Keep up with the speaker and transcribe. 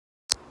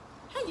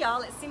Hey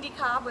y'all, it's Cindy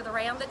Cobb with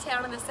Around the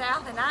Town in the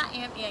South, and I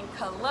am in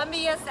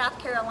Columbia, South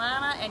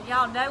Carolina, and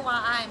y'all know why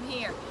I am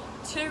here.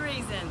 Two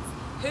reasons.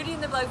 Hootie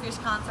and the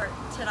Blowfish concert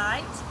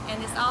tonight,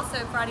 and it's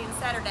also Friday and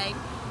Saturday.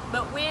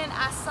 But when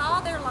I saw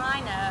their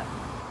lineup,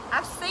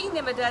 I've seen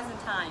them a dozen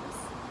times,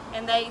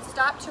 and they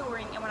stopped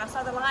touring, and when I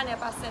saw the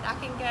lineup, I said I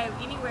can go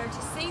anywhere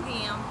to see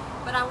them,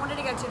 but I wanted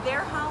to go to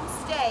their home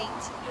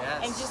state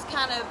and just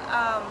kind of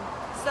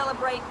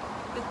celebrate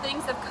the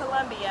things of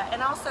Columbia,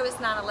 and also it's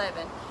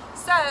 9/11.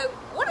 So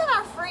one of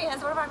our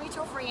friends, one of our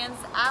mutual friends,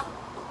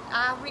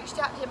 I reached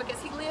out to him because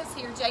he lives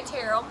here, Jay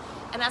Terrell,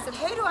 and I said,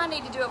 who do I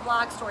need to do a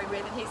vlog story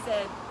with? And he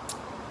said,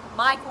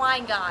 Mike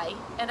Wine Guy.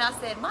 And I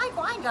said, Mike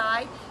Wine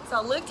Guy? So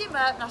I looked him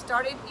up and I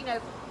started,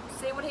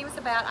 seeing what he was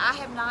about. I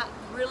have not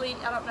really,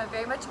 I don't know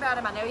very much about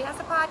him. I know he has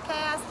a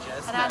podcast,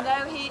 I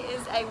know he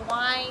is a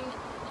wine,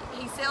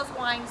 he sells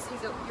wines,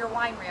 he's your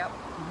wine rep.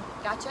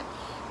 Gotcha.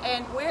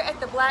 And we're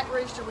at the Black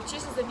Rooster, which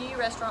is a new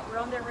restaurant. We're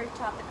on their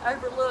rooftop that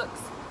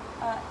overlooks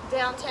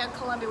downtown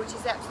Columbia, which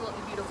is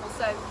absolutely beautiful.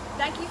 So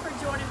thank you for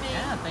joining me.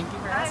 Yeah, thank you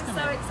for asking me.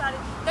 I'm so excited.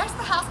 That's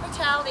the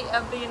hospitality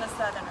of being a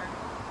Southerner.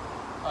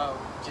 Oh,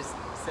 just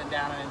sitting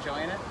down and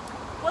enjoying it?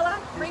 Well, I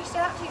reached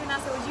out to you and I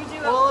said, would you do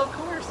it? Well, of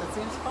course, it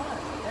seems fun.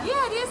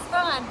 Yeah, it is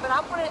fun, but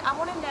I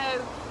want to know,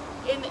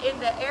 in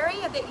the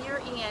area that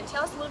you're in,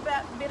 tell us a little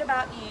bit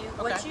about you,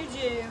 what you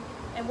do,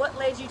 and what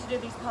led you to do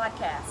these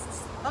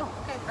podcasts. Oh,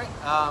 okay, great.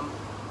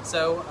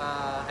 So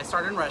I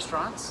started in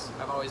restaurants.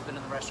 I've always been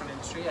in the restaurant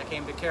industry. I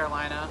came to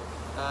Carolina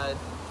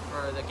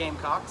for the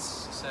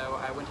Gamecocks, so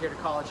I went here to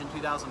college in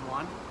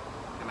 2001.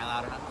 Am I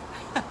loud enough?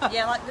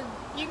 Yeah,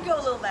 you can go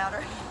a little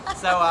louder.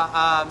 So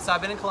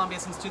I've been in Columbia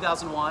since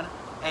 2001,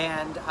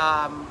 and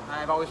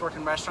I've always worked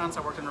in restaurants. I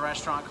worked in a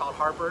restaurant called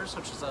Harper's,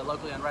 which is a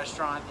locally owned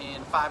restaurant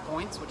in 5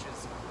 Points, which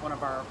is one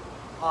of our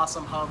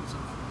awesome hubs of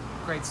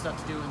great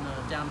stuff to do in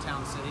the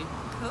downtown city.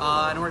 Cool.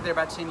 And I worked there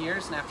about 10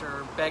 years, and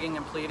after begging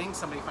and pleading,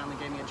 somebody finally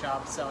gave me a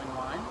job selling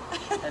wine.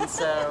 And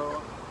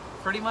so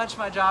pretty much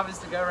my job is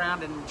to go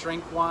around and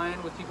drink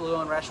wine with people who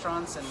own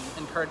restaurants and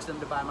encourage them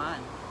to buy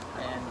mine.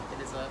 And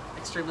it is an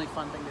extremely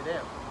fun thing to do.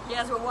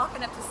 Yeah, as we're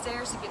walking up the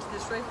stairs to get to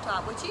this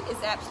rooftop, which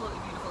is absolutely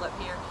beautiful up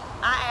here,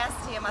 I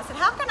asked him, I said,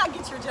 how can I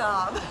get your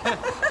job?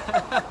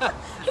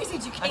 He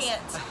said, you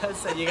can't. I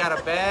said, you got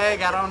to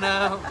beg? I don't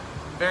know.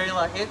 There's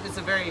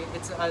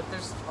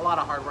a lot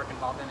of hard work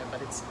involved in it,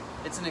 but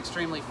it's an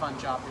extremely fun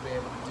job to be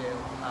able to do.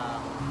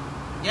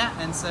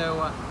 And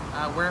so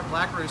we're at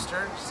Black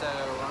Rooster, so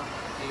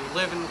if you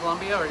live in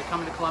Columbia or you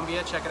come to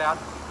Columbia, check it out.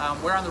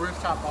 We're on the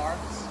rooftop bar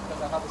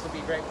because I thought this would be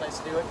a great place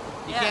to do it.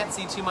 You can't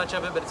see too much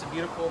of it, but it's a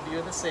beautiful view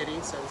of the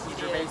city. So this is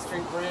your Bay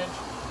Street Bridge,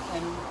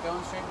 and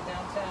going straight to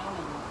downtown,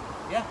 and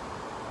you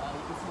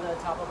can see the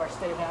top of our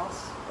State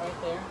House right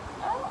there.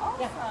 Oh,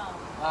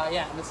 awesome.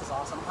 And this is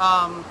awesome.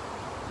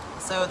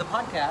 So the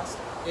podcast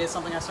is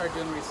something I started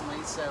doing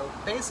recently. So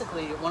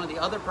basically, one of the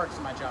other perks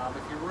of my job,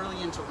 if you're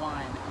really into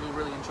wine, you'll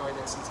really enjoy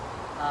this. Is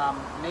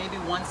maybe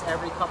once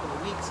every couple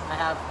of weeks, I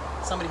have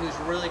somebody who's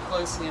really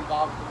closely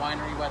involved with the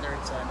winery, whether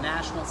it's a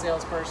national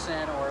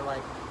salesperson or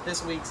like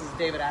this week's is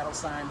David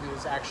Adelstein,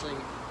 who's actually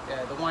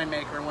the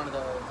winemaker and one of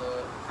the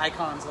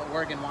icons of the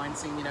Oregon wine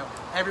scene.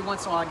 Every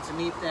once in a while I get to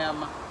meet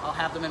them. I'll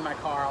have them in my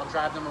car. I'll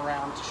drive them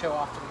around to show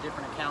off to the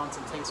different accounts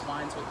and taste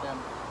wines with them.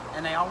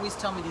 And they always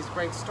tell me these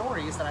great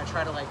stories that I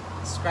try to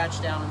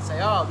scratch down and say,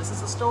 oh, this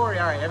is a story.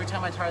 All right, every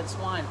time I try this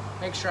wine,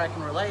 make sure I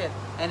can relay it.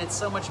 And it's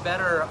so much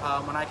better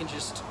when I can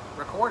just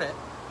record it.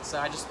 So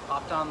I just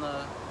popped on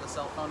the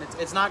cell phone.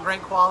 It's not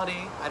great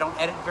quality. I don't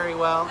edit very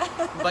well,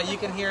 but you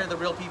can hear the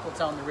real people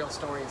telling the real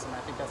stories, and I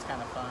think that's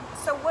kind of fun.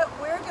 So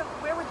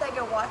where would they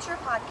go watch your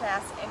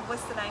podcast, and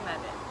what's the name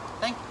of it?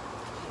 Thank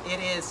you. It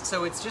is,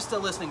 so it's just a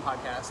listening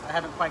podcast. I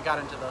haven't quite got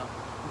into the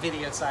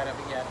video side of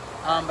it yet,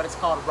 but it's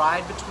called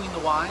Ride Between the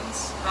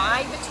Wines.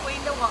 Ride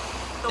Between the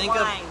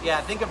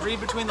Wines. Think of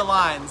Read Between the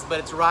Lines, but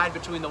it's Ride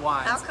Between the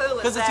Wines. How cool is that?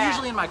 Because it's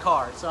usually in my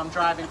car, so I'm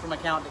driving from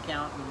account to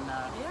account.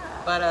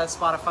 But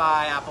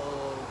Spotify,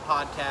 Apple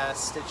Podcasts,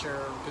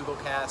 Stitcher, Google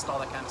Cast, all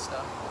that kind of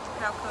stuff.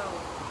 How cool.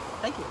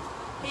 Thank you.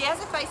 He has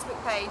a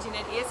Facebook page, and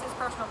it is his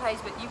personal page,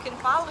 but you can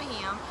follow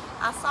him.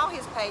 I saw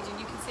his page, and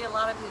you can see a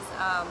lot of his,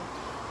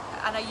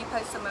 I know you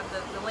post some of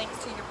the links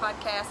to your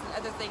podcast and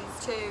other things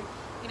too.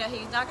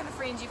 He's not going to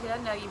friend you if he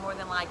doesn't know you, more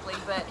than likely,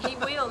 but he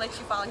will let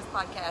you follow his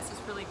podcast.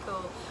 It's really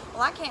cool.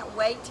 Well, I can't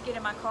wait to get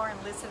in my car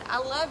and listen. I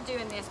love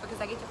doing this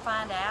because I get to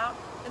find out,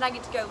 then I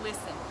get to go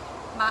listen.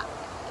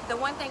 The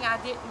one thing I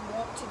didn't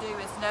want to do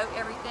is know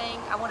everything.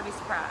 I want to be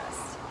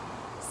surprised.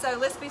 So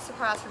let's be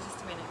surprised for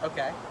just a minute.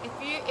 Okay.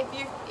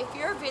 If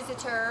you're a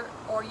visitor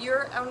or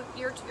you're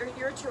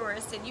a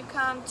tourist and you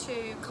come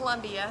to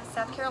Columbia,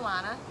 South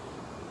Carolina,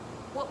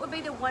 what would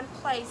be the one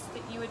place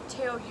that you would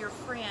tell your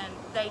friend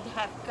they'd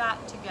have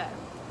got to go?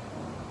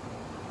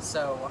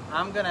 So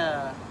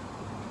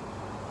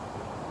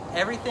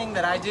everything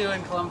that I do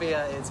in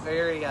Columbia is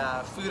very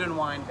food and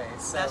wine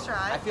based. So that's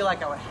right. I feel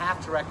like I would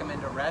have to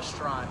recommend a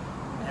restaurant,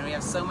 and we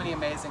have so many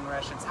amazing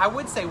restaurants. I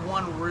would say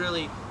one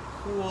really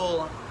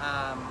cool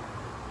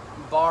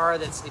bar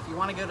that's, if you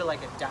want to go to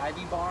like a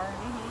divey bar,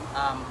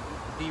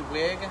 the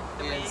Wig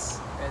is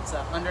it's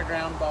an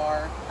underground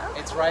bar. Oh,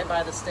 it's right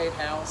by the State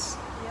House,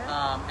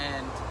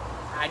 and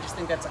I just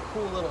think that's a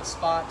cool little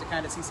spot to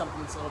kind of see something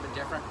that's a little bit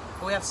different.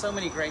 But we have so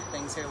many great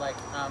things here. Like,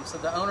 so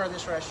the owner of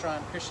this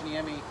restaurant, Christian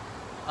Yemi,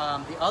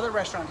 the other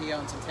restaurant he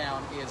owns in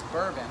town is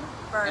Bourbon.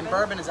 And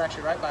Bourbon is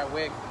actually right by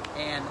Wig,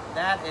 and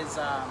that is,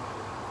 I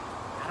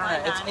don't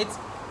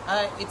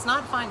know, it's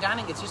not fine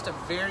dining, it's just a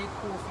very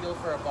cool feel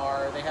for a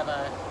bar. They have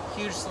a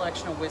huge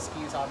selection of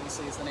whiskeys,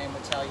 obviously, as the name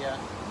would tell you,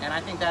 and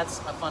I think that's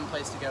a fun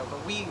place to go.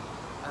 But we,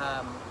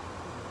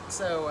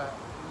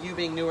 you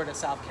being newer to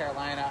South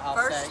Carolina, I'll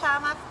say. First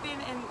time I've been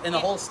in the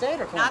whole state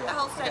or Columbia? Not the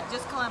whole state,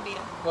 just Columbia.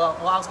 Well,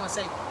 I was going to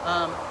say,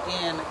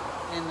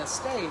 in the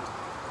state,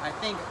 I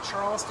think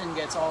Charleston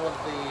gets all of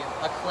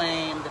the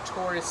acclaim, the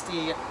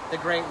touristy, the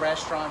great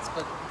restaurants,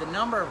 but the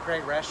number of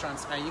great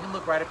restaurants, you can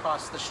look right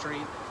across the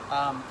street.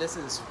 This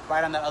is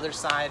right on the other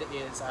side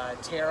is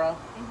Terra,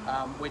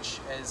 which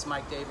is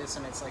Mike Davis,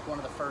 and it's like one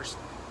of the first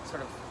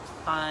sort of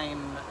fine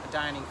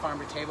dining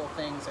farm-to-table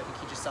things. I think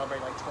he just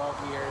celebrated like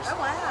 12 years. Oh,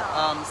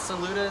 wow.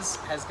 Saluta's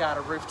has got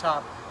a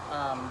rooftop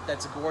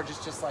that's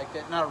gorgeous, just like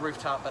that. Not a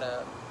rooftop, but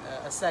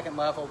a second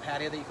level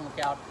patio that you can look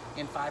out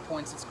in 5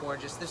 Points. It's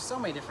gorgeous. There's so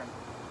many different,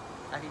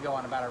 I could go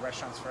on about our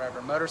restaurants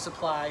forever. Motor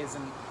Supply is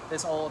in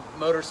this old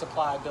Motor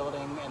Supply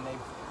building, and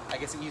I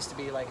guess it used to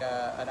be like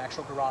an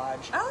actual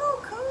garage. Oh,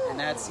 cool. And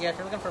that's, if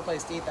you're looking for a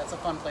place to eat, that's a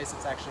fun place.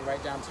 It's actually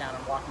right downtown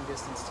and walking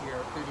distance to your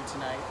foodie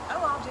tonight.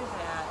 Oh, I'll do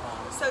that.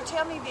 So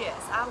tell me this.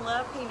 I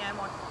love Pinot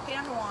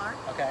Noir.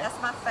 Okay.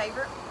 That's my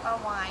favorite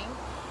wine.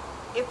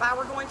 If I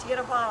were going to get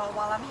a bottle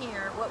while I'm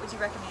here, what would you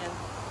recommend?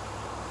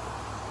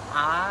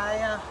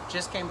 I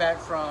just came back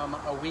from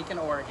a week in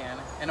Oregon.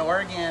 And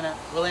Oregon,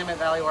 Willamette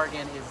Valley,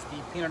 Oregon is the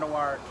Pinot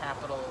Noir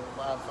capital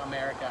of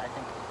America, I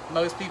think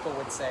most people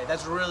would say.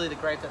 That's really the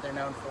grape that they're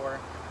known for.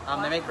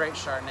 They make great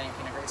Chardonnay and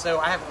Pinot Gris. So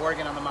I have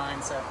Oregon on the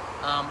mind. So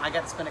I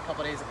got to spend a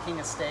couple days at King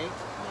Estate,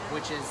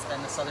 which is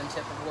in the southern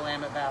tip of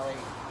Willamette Valley.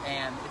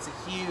 And it's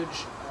a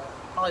huge,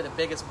 probably the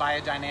biggest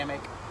biodynamic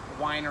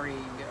winery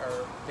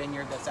or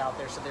vineyard that's out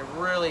there. So they're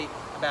really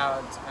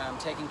about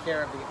taking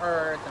care of the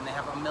earth, and they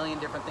have a million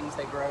different things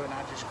they grow,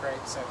 not just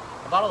grapes. So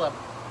a bottle of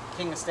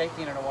King Estate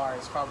Pinot Noir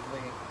is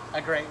probably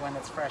a great one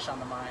that's fresh on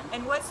the mind.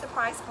 And what's the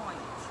price point?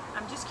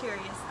 I'm just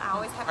curious. I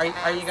always have to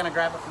ask. Are you going to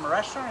grab it from a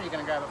restaurant, or are you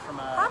going to grab it from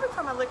a... Probably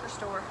from a liquor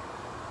store.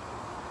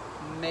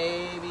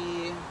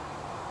 Maybe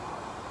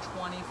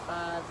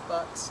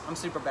 $25. I'm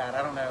super bad.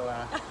 I don't know.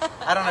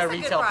 I don't know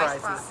retail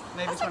prices.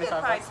 Maybe $25,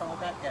 something like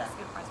that. Yeah. That's a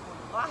good price point.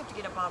 Well, I have to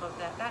get a bottle of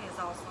that. That is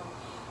awesome.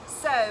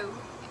 So,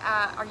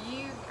 are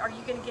you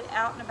going to get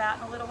out and about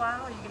in a little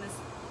while?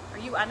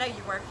 I know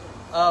you're working.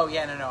 Oh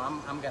yeah, no.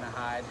 I'm going to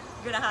hide.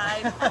 You're going to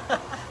hide.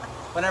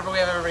 Whenever we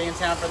have everybody in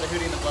town for the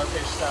Hootie and the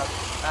Blowfish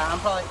stuff, I'm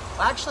probably.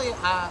 Well, actually,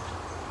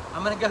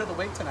 I'm going to go to the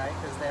Wig tonight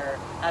because they're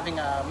having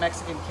a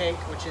Mexican cake,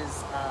 which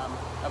is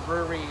a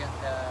brewery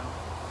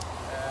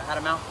out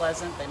of Mount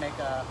Pleasant. They make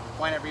a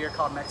wine every year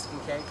called Mexican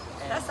Cake.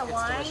 And that's a it's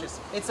wine? Delicious.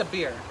 It's a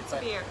beer. It's a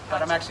beer.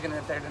 But I'm actually going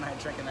to be there tonight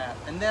drinking that.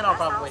 And then I'll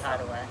probably hide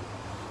away.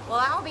 Well,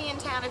 I'll be in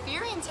town. If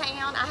you're in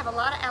town, I have a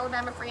lot of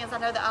Alabama friends. I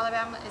know that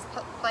Alabama is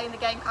playing the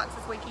Gamecocks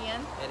this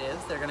weekend. It is.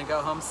 They're going to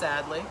go home,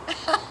 sadly.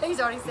 He's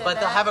already said that. But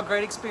they'll have a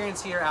great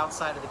experience here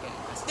outside of the game.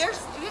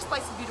 This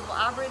place is beautiful.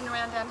 I've ridden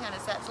around downtown.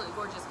 It's absolutely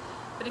gorgeous.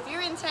 But if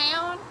you're in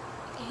town,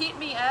 hit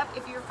me up.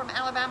 If you're from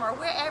Alabama or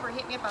wherever,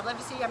 hit me up. I'd love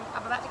to see you.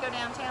 I'm about to go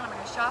downtown. I'm going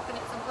to go shopping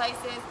at some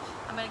places.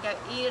 I'm going to go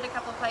eat at a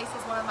couple of places.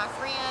 One of my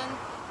friends,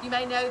 you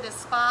may know the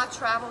spa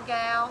travel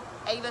gal,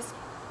 Ava's.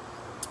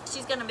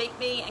 She's going to meet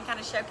me and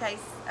kind of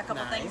showcase a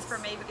couple things for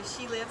me because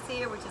she lives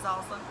here, which is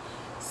awesome.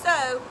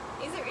 So,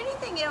 is there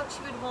anything else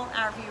you would want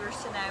our viewers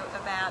to know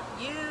about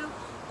you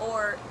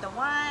or the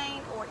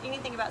wine or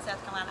anything about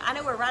South Carolina? I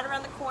know we're right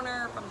around the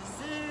corner from the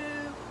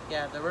zoo.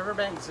 Yeah, the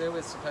Riverbank Zoo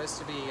is supposed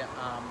to be,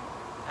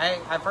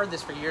 I've heard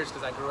this for years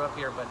because I grew up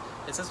here, but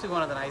it's supposed to be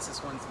one of the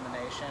nicest ones in the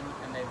nation,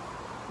 and they've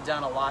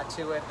done a lot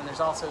to it. And there's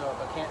also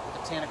a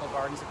botanical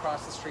gardens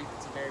across the street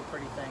that's a very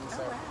pretty thing.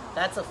 So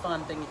that's a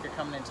fun thing if you're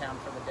coming in town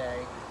for the day.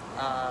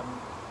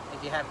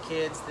 If you have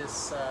kids, the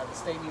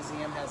State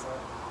Museum has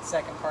a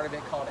second part of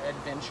it called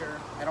Adventure.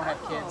 I don't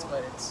have kids,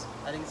 but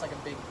I think it's like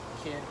a big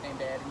kid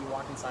named Ed, and you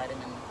walk inside him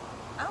and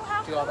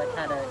do all that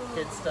kind of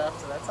kid stuff.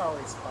 So that's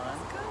always fun.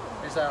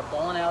 There's a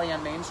bowling alley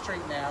on Main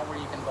Street now where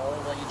you can bowl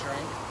while you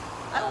drink.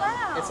 Oh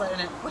wow! It's like,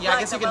 I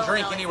guess you can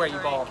drink anywhere you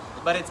bowl,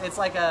 but it's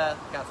like a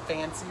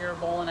fancier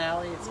bowling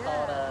alley. It's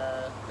called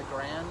the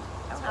Grand.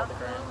 It's called the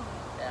Grand.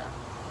 Yeah.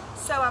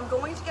 So I'm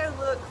going to go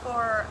look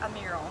for a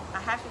mural. I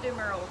have to do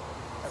mural.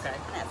 Okay.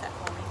 Pronounce that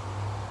for me.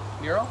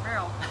 Mural?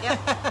 Mural. Yep.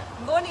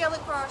 I'm going to go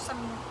look for some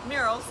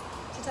murals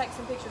to take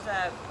some pictures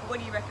of. What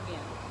do you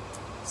recommend?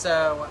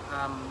 So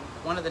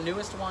one of the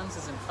newest ones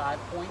is in 5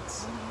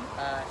 Points.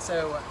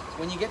 So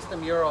when you get to the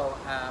mural,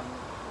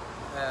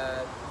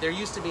 there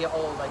used to be an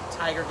old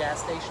Tiger gas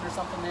station or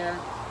something there,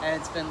 and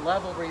it's been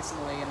leveled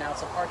recently, and now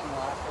it's a parking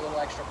lot for a little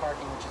extra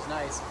parking, which is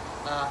nice.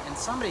 And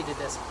somebody did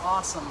this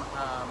awesome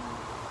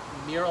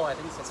mural. I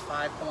think it says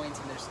 5 points,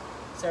 and there's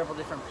several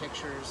different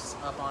pictures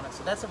up on it.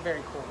 So that's a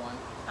very cool one.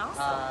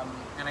 Awesome.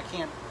 And I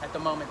can't at the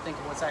moment think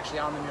of what's actually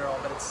on the mural,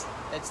 but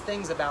it's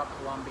things about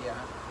Columbia.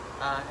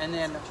 And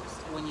then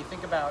when you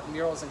think about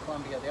murals in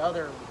Columbia, the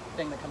other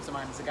thing that comes to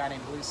mind is a guy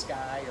named Blue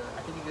Sky, or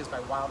I think he goes by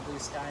Wild Blue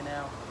Sky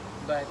now.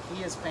 But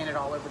he is painted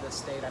all over the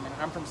state. I mean,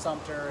 I'm from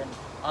Sumter, and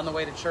on the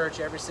way to church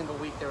every single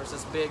week there was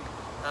this big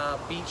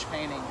beach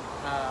painting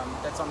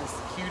that's on this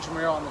huge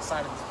mural on the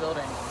side of this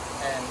building,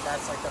 and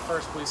that's like the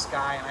first blue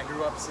sky, and I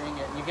grew up seeing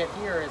it. And you get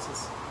here, it's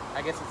this,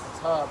 I guess it's this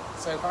hub.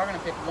 So if I were going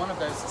to pick one of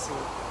those to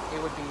see,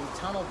 it would be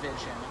Tunnel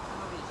Vision.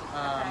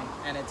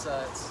 And it's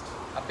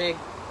a big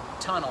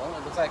tunnel.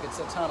 It looks like it's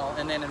a tunnel,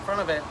 and then in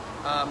front of it,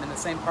 in the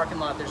same parking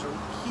lot, there's a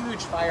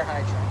huge fire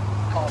hydrant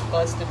called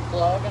Busted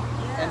Plug.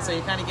 And so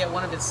you kind of get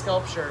one of his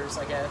sculptures,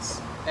 I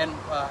guess, and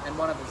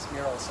one of his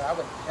murals. So I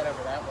would head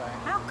over that way.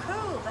 How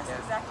cool! That's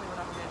exactly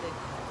what I'm going to do.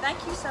 Thank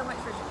you so much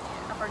for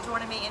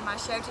joining me in my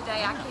show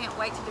today. I can't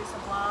wait to do some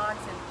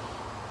vlogs and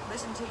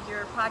listen to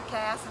your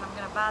podcast, and I'm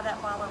going to buy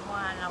that bottle of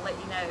wine, and I'll let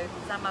you know,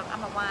 because I'm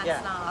a wine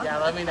snob. Yeah,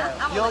 let me know.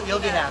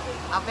 You'll be happy.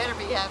 I better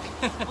be happy.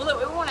 Well,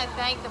 look, we want to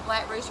thank the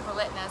Black Rooster for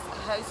letting us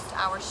host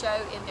our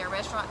show in their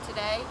restaurant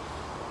today.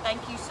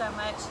 Thank you so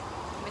much,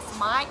 Miss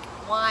Mike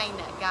Wine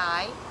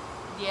Guy.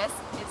 Yes,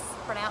 it's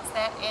pronounced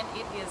that, and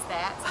it is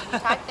that. So when you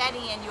type that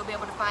in, you'll be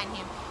able to find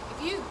him.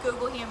 If you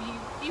Google him,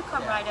 you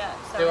come right up.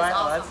 So do it's I?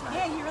 awesome. Oh, that's nice.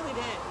 Yeah, you really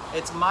did.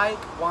 It's Mike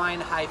Wine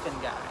hyphen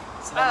Guy.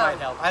 So that might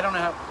help. I don't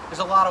know how.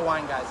 There's a lot of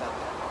wine guys out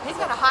there. He's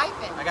got a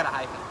hyphen. I got a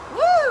hyphen.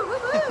 Woo, woo,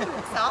 woo.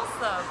 It's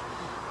awesome.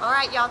 All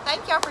right, y'all.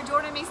 Thank y'all for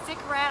joining me. Stick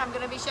around. I'm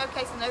going to be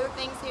showcasing other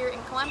things here in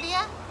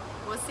Columbia.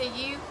 We'll see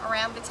you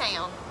around the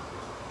town.